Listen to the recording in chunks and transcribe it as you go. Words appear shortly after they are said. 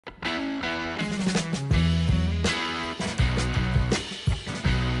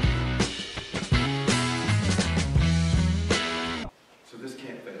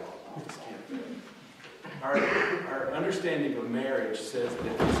understanding of marriage says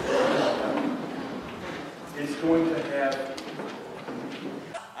that it's going to have...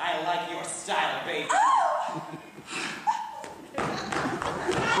 I like your style, baby.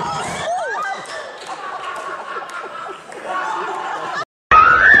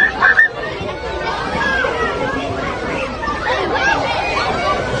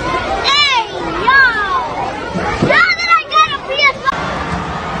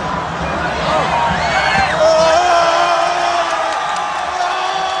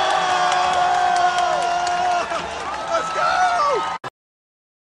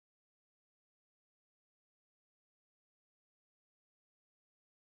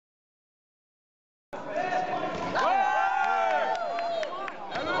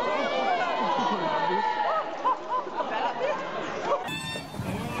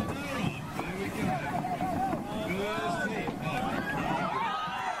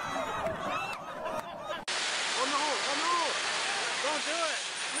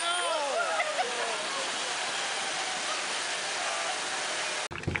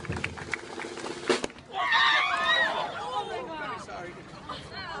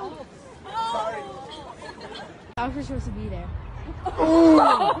 I was supposed to be there.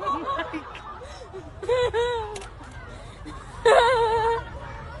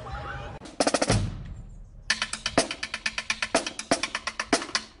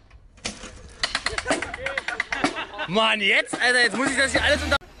 Mann, jetzt? Alter, jetzt muss ich das hier alles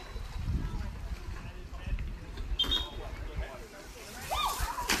unter...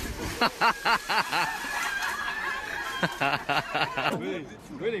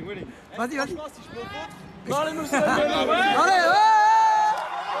 Winning. Warte. Gerade nur schnell.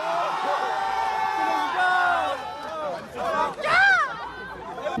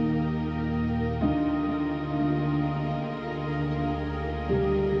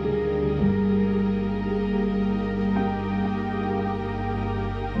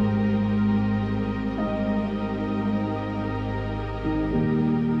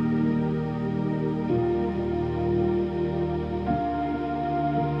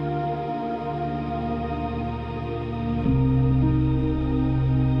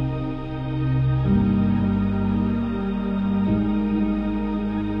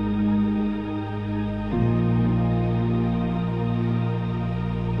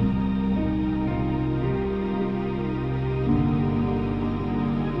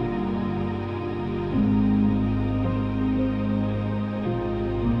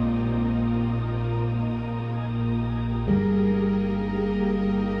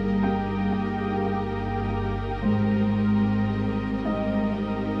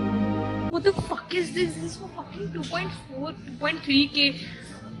 What the fuck is this? This is for fucking 2.4, 2.3k.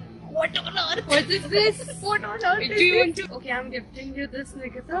 What on earth? What is this? What on earth? Do you want to? Okay, I'm gifting you this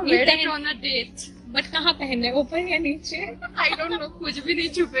nigga. Wear it on a date. But कहाँ पहनने? ऊपर या नीचे? I don't know. कुछ भी नहीं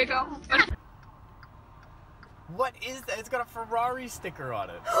छुपेगा ऊपर. What is that? It's got a Ferrari sticker on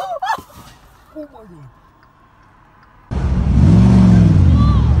it. Oh my god.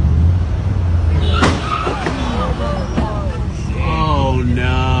 Oh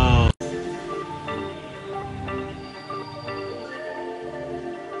no.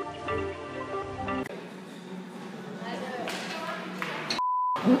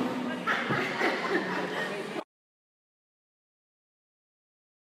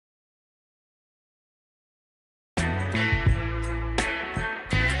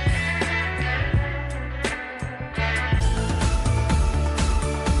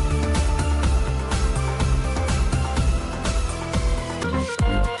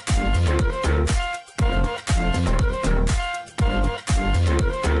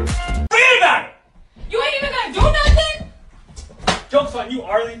 Joke's on you,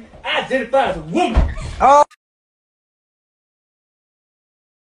 Arlie. I identify as a woman. Oh.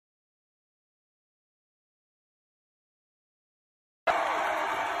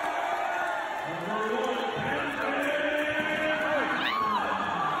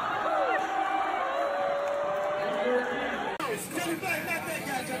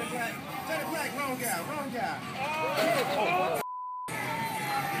 Wrong guy.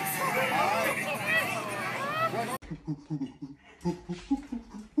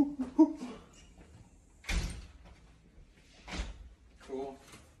 Cool.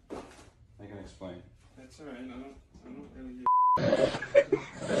 I can explain. That's alright, I don't really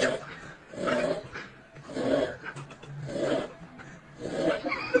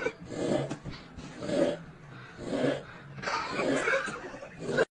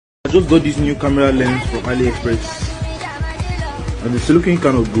I just got this new camera lens from AliExpress and it's looking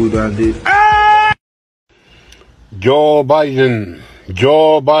kind of good and Joe Biden,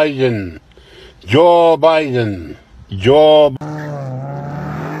 Yo...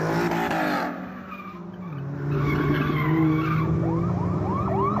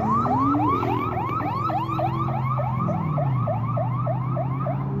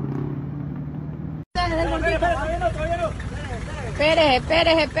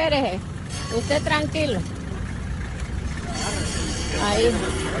 Espérese. Usted tranquilo. Ahí.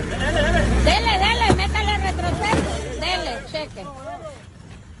 Dele, métale retroceso. Dele, cheque.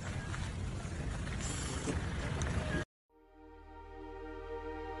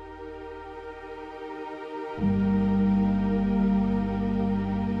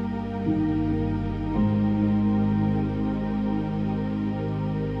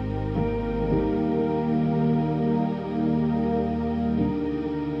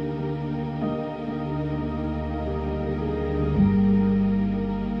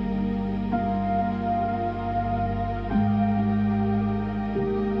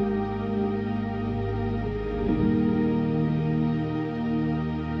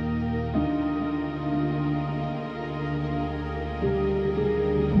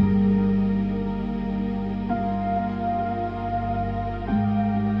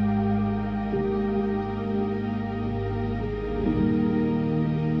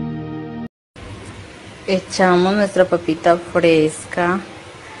 Echamos nuestra papita fresca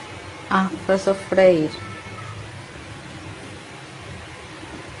a sofreír.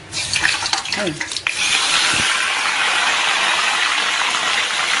 Ay.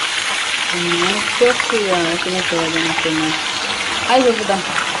 Mucho cuidado que no se vayan a quemar. Ay, puta.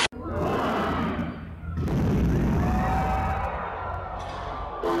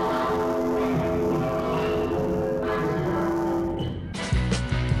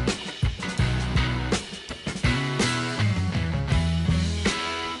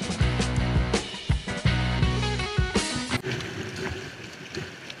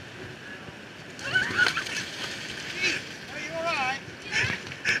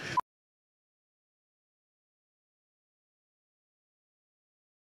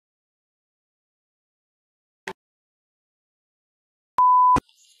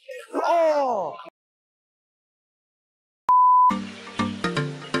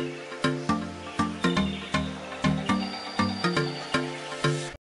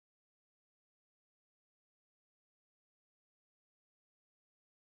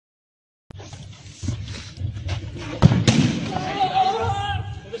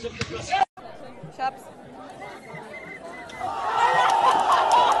 Chops.